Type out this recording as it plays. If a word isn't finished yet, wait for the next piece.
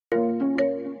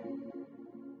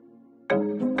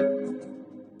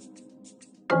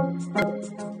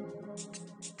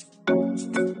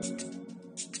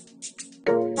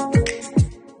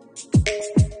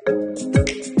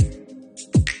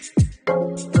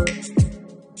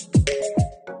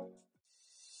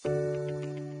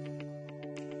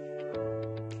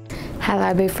Hi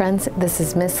library friends, this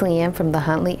is Miss Lian from the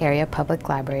Huntley Area Public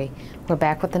Library. We're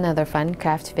back with another fun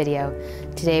craft video.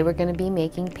 Today we're going to be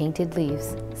making painted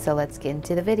leaves, so let's get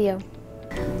into the video.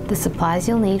 The supplies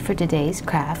you'll need for today's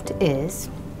craft is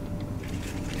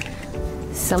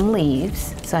some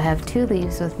leaves. So I have 2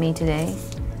 leaves with me today.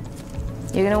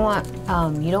 You're going to want,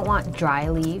 you don't want dry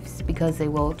leaves because they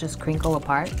will just crinkle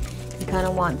apart. You kind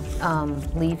of want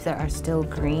leaves that are still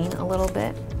green a little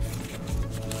bit.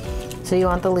 So you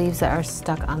want the leaves that are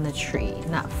stuck on the tree,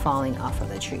 not falling off of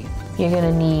the tree. You're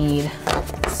gonna need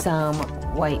some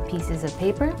white pieces of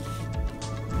paper.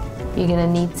 You're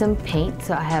gonna need some paint.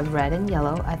 So I have red and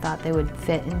yellow. I thought they would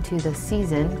fit into the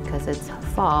season because it's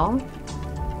fall.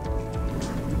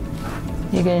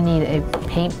 You're gonna need a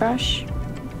paintbrush.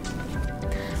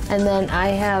 And then I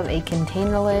have a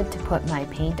container lid to put my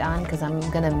paint on because I'm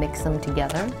gonna mix them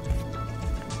together.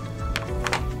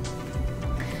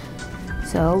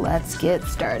 So let's get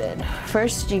started.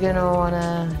 First, you're gonna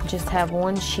wanna just have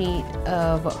 1 sheet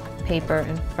of paper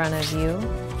in front of you.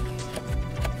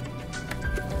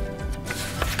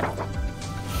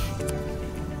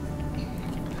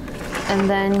 And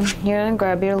then you're gonna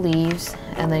grab your leaves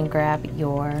and then grab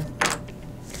your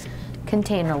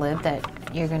container lid that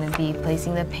you're gonna be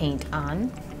placing the paint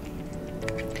on.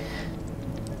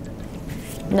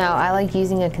 Now, I like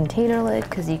using a container lid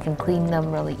because you can clean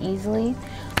them really easily.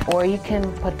 Or you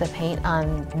can put the paint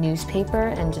on newspaper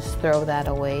and just throw that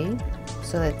away.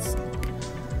 So it's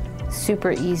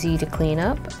super easy to clean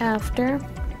up after.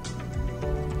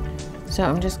 So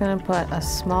I'm just gonna put a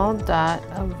small dot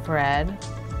of red.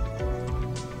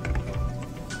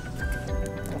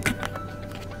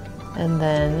 And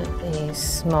then a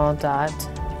small dot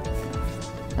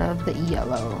of the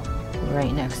yellow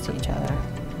right next to each other.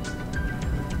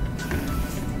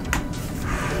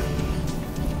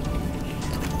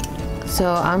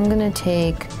 So I'm gonna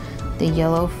take the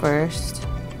yellow first.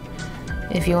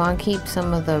 If you want to keep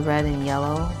some of the red and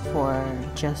yellow for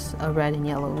just a red and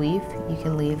yellow leaf, you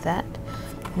can leave that.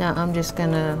 Now I'm just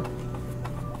gonna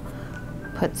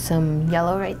put some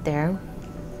yellow right there,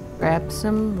 grab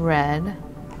some red,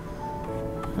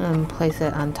 and place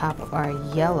it on top of our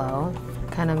yellow,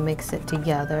 kind of mix it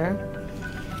together.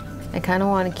 I kind of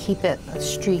want to keep it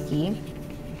streaky.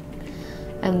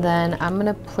 And then I'm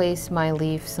gonna place my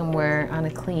leaf somewhere on a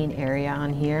clean area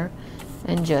on here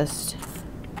and just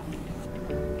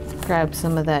grab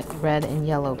some of that red and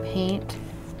yellow paint.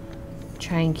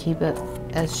 Try and keep it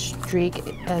as streaked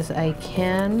as I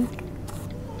can.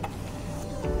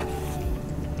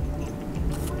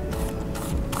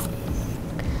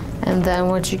 And then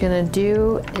what you're gonna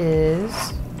do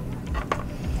is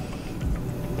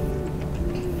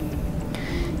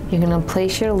you're gonna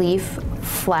place your leaf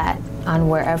flat on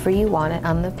wherever you want it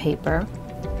on the paper.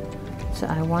 So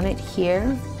I want it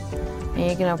here, and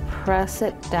you're gonna press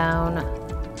it down.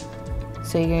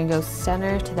 So you're gonna go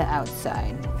center to the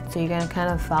outside. So you're gonna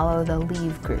kind of follow the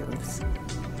leaf grooves.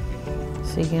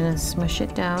 So you're gonna smush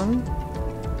it down.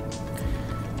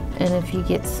 And if you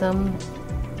get some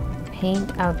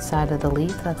paint outside of the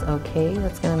leaf, that's okay.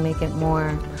 That's gonna make it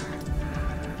more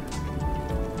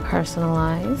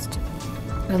personalized.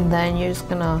 And then you're just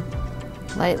gonna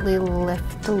lightly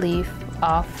lift the leaf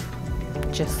off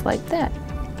just like that,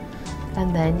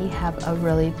 and then you have a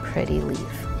really pretty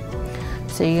leaf.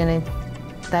 So you're gonna,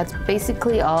 that's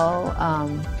basically all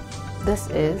this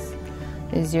is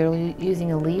you're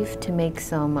using a leaf to make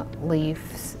some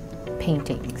leaf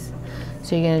paintings.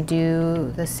 So you're gonna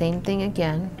do the same thing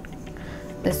again.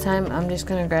 This time I'm just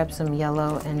gonna grab some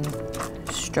yellow and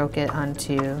stroke it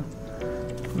onto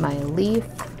my leaf.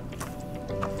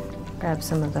 Grab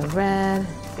some of the red.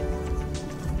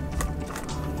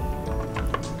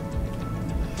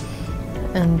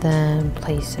 And then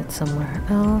place it somewhere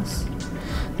else.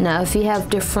 Now if you have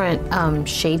different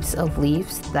shapes of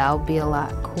leaves, that'll be a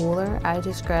lot cooler. I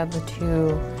just grabbed the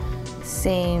 2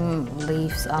 same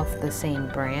leaves off the same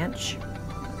branch,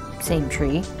 same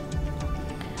tree.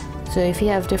 So if you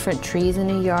have different trees in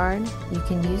a yard, you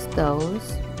can use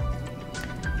those.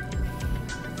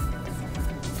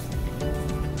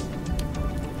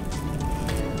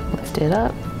 It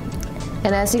up,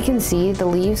 and as you can see, the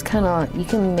leaves you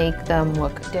can make them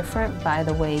look different by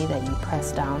the way that you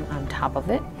press down on top of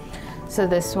it. So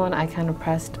this one I kind of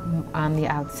pressed on the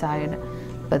outside,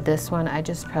 but this one I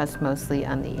just pressed mostly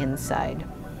on the inside.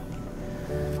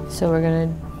 So we're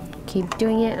gonna keep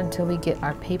doing it until we get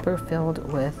our paper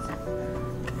filled with.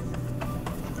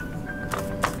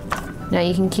 Now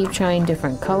you can keep trying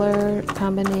different color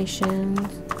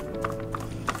combinations.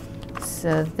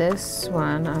 So this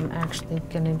one I'm actually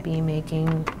going to be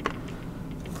making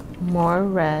more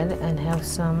red and have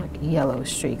some yellow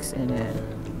streaks in it.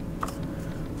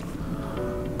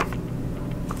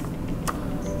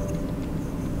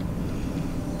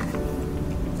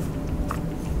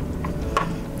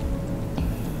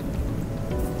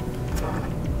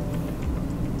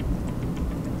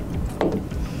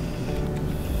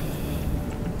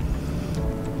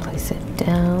 Place it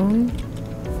down.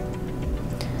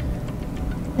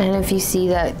 And if you see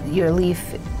that your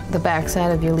leaf, the back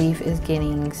side of your leaf is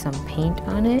getting some paint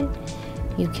on it,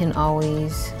 you can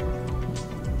always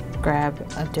grab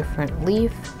a different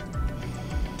leaf.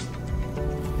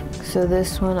 So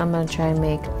this one I'm going to try and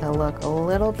make it look a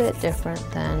little bit different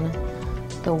than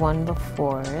the one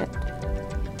before it.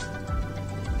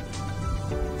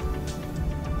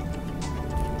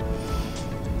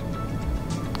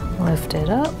 Lift it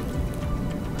up.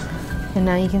 And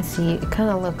now you can see it kind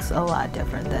of looks a lot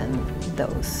different than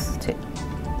those two.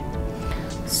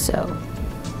 So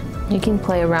you can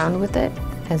play around with it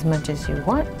as much as you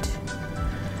want.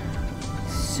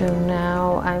 So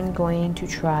now I'm going to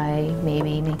try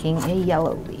maybe making a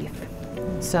yellow leaf.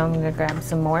 So I'm going to grab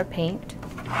some more paint.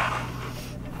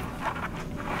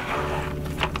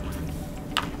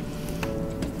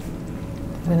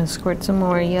 I'm going to squirt some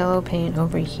more yellow paint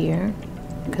over here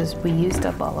because we used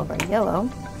up all of our yellow.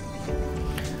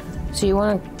 So you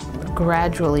want to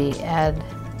gradually add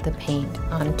the paint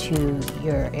onto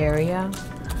your area.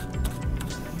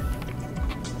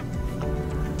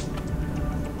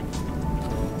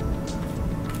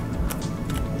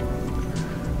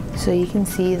 So you can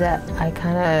see that I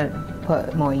kind of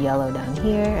put more yellow down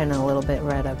here and a little bit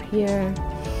red up here.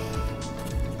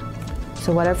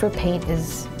 So whatever paint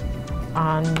is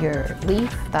on your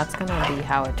leaf, that's going to be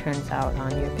how it turns out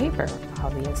on your paper,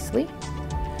 obviously.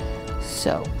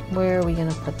 So where are we going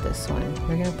to put this one?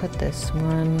 We're going to put this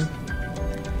one,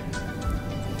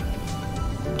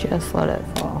 just let it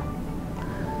fall.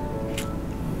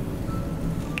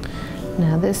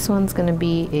 Now this one's going to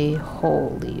be a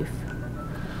whole leaf.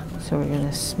 So we're going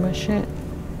to smush it.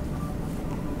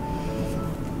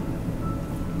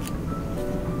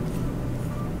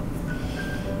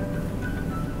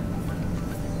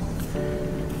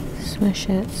 Smush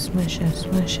it, smush it,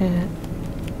 smush it.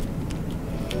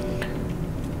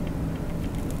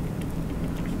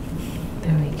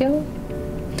 There we go.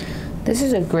 This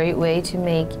is a great way to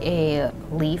make a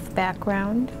leaf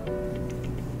background.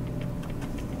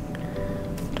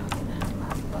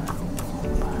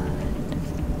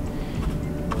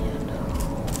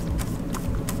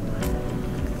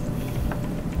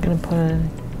 I'm gonna put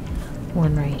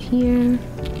one right here.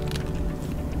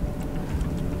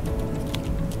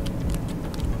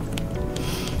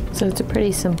 So it's a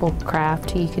pretty simple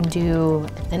craft. You can do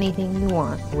anything you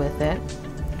want with it.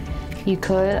 You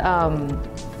could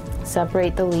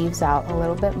separate the leaves out a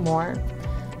little bit more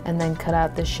and then cut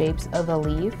out the shapes of the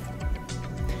leaf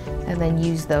and then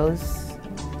use those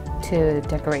to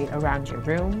decorate around your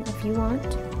room if you want.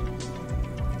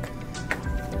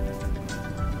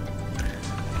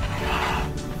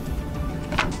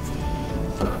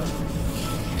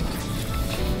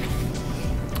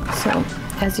 So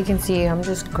as you can see, I'm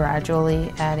just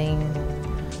gradually adding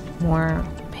more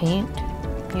paint.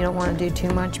 You don't want to do too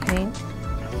much paint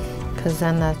because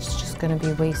then that's just going to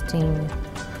be wasting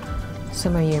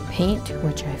some of your paint,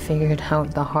 which I figured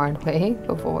out the hard way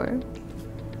before.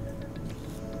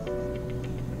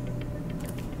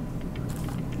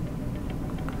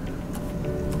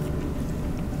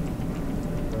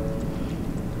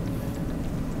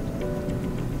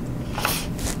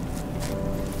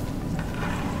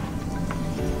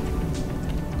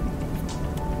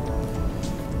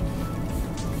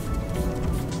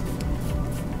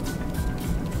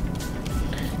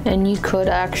 And you could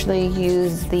actually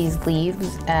use these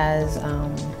leaves as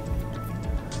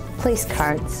place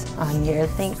cards on your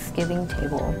Thanksgiving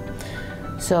table.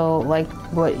 So like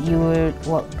what you would,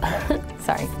 well,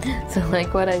 sorry. So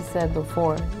like what I said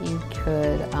before, you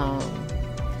could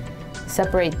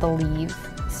separate the leaf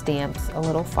stamps a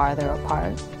little farther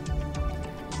apart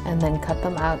and then cut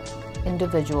them out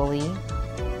individually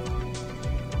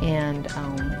and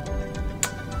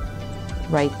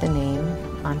write the name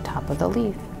on top of the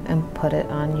leaf and put it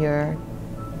on your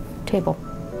table.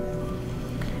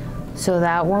 So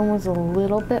that one was a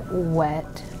little bit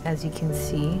wet, as you can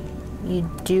see. You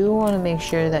do want to make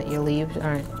sure that your leaves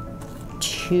aren't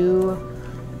too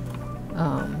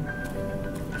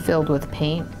filled with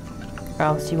paint, or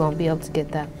else you won't be able to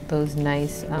get those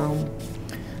nice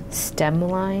stem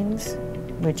lines,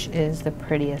 which is the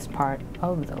prettiest part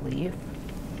of the leaf.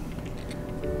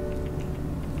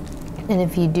 And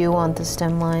if you do want the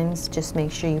stem lines, just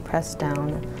make sure you press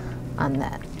down on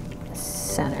that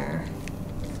center.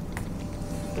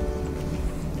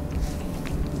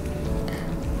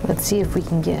 Let's see if we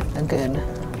can get a good,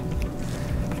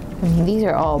 I mean, these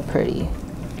are all pretty,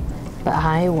 but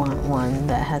I want one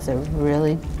that has a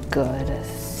really good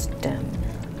stem.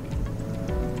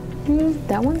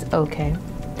 That one's okay.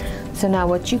 So now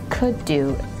what you could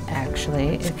do,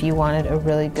 actually, if you wanted a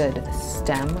really good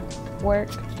stem work,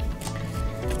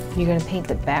 you're gonna paint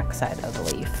the back side of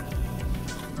the leaf.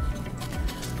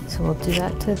 So we'll do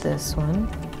that to this one.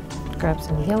 Grab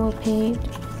some yellow paint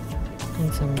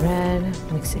and some red,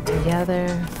 mix it together.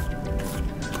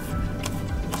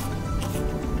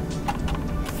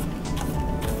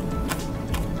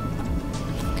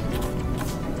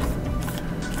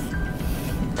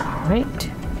 All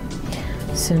right.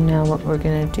 So now what we're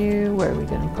gonna do, where are we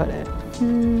gonna put it?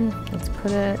 Let's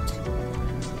put it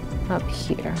up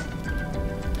here.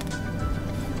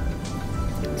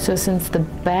 So since the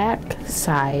back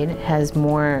side has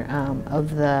more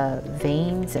of the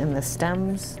veins and the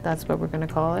stems, that's what we're gonna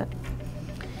call it.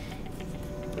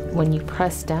 When you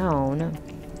press down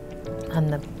on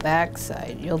the back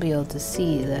side, you'll be able to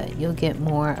see that you'll get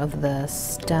more of the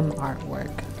stem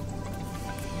artwork.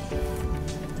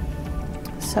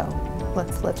 So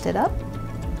let's lift it up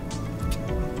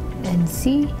and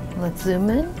see. Let's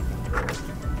zoom in.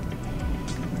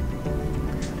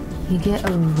 You get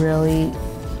a really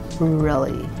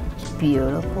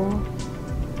beautiful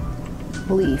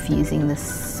leaf using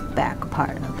this back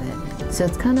part of it. So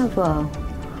it's kind of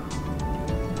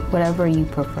whatever you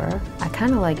prefer. I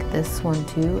kind of like this one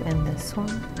too and this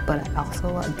one, but I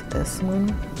also like this one.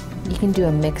 You can do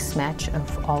a mix match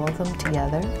of all of them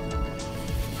together.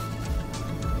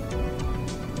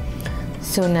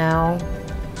 So now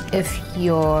if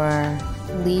your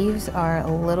leaves are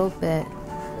a little bit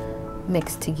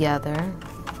mixed together,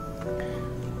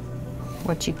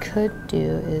 what you could do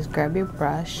is grab your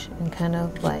brush and kind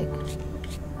of like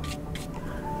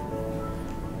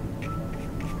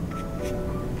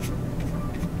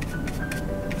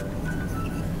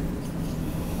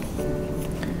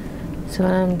so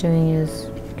what I'm doing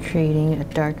is creating a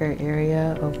darker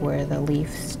area of where the leaf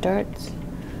starts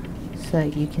so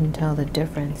that you can tell the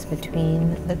difference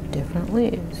between the different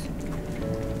leaves.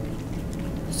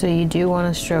 So you do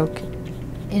want to stroke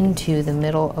into the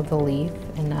middle of the leaf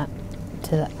and not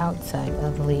to the outside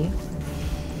of the leaf.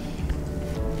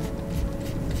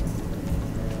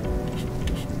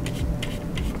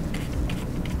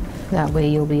 That way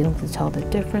you'll be able to tell the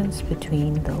difference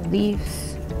between the leaves.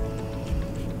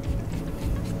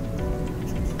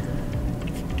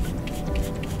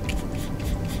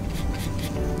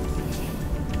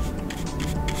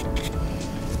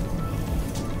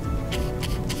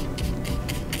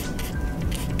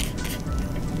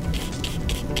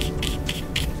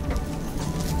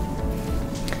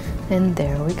 And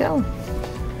there we go.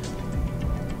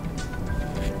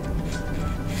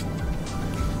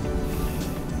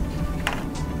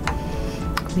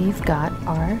 We've got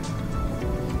our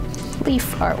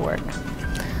leaf artwork.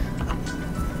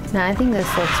 Now I think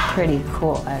this looks pretty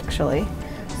cool actually.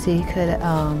 So you could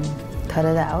cut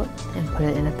it out and put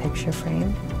it in a picture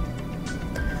frame.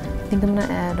 I think I'm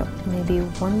gonna add maybe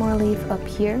one more leaf up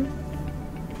here.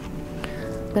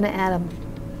 I'm gonna add a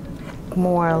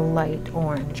more light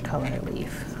orange color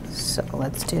leaf. So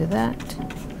let's do that.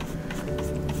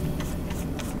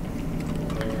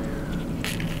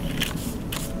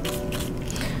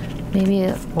 Maybe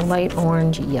a light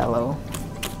orange yellow.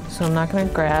 So I'm not going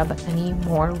to grab any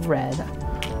more red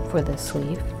for this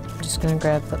leaf. I'm just going to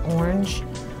grab the orange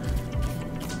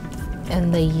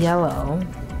and the yellow.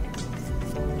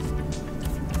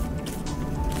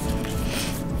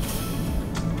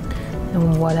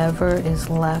 And whatever is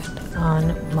left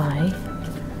on my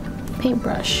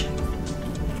paintbrush.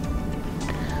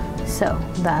 So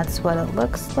that's what it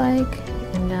looks like.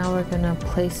 And now we're gonna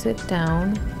place it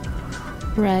down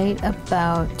right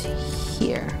about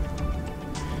here.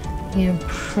 You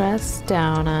press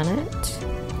down on it.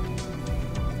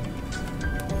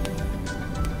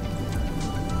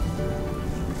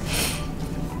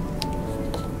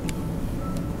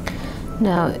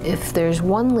 Now, if there's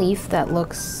one leaf that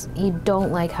looks, you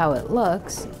don't like how it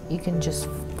looks, you can just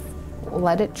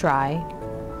let it dry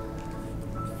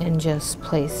and just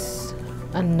place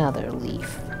another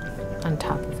leaf on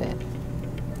top of it.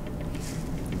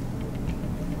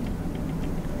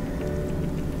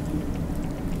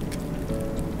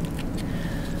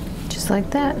 Just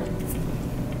like that.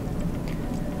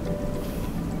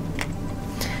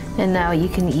 And now you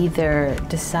can either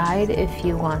decide if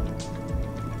you want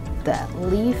that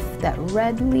leaf, that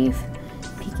red leaf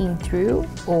peeking through,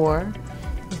 or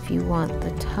if you want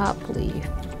the top leaf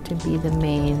to to be the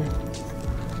main.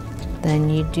 Then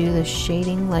you do the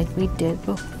shading like we did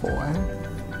before.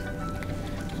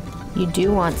 You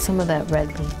do want some of that red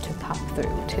leaf to pop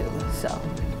through too, so.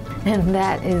 And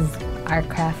that is our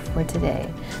craft for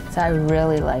today. So I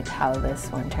really like how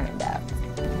this one turned out.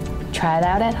 Try it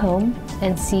out at home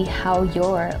and see how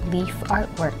your leaf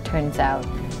artwork turns out.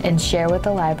 And share with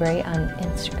the library on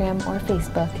Instagram or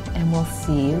Facebook, and we'll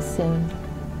see you soon.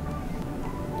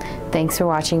 Thanks for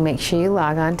watching. Make sure you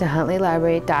log on to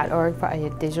huntleylibrary.org for all your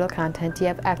digital content you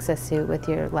have access to with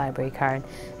your library card.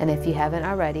 And if you haven't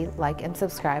already, like and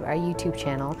subscribe our YouTube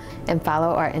channel and follow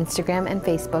our Instagram and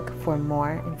Facebook for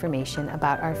more information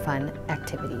about our fun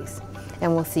activities.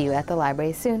 And we'll see you at the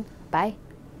library soon. Bye.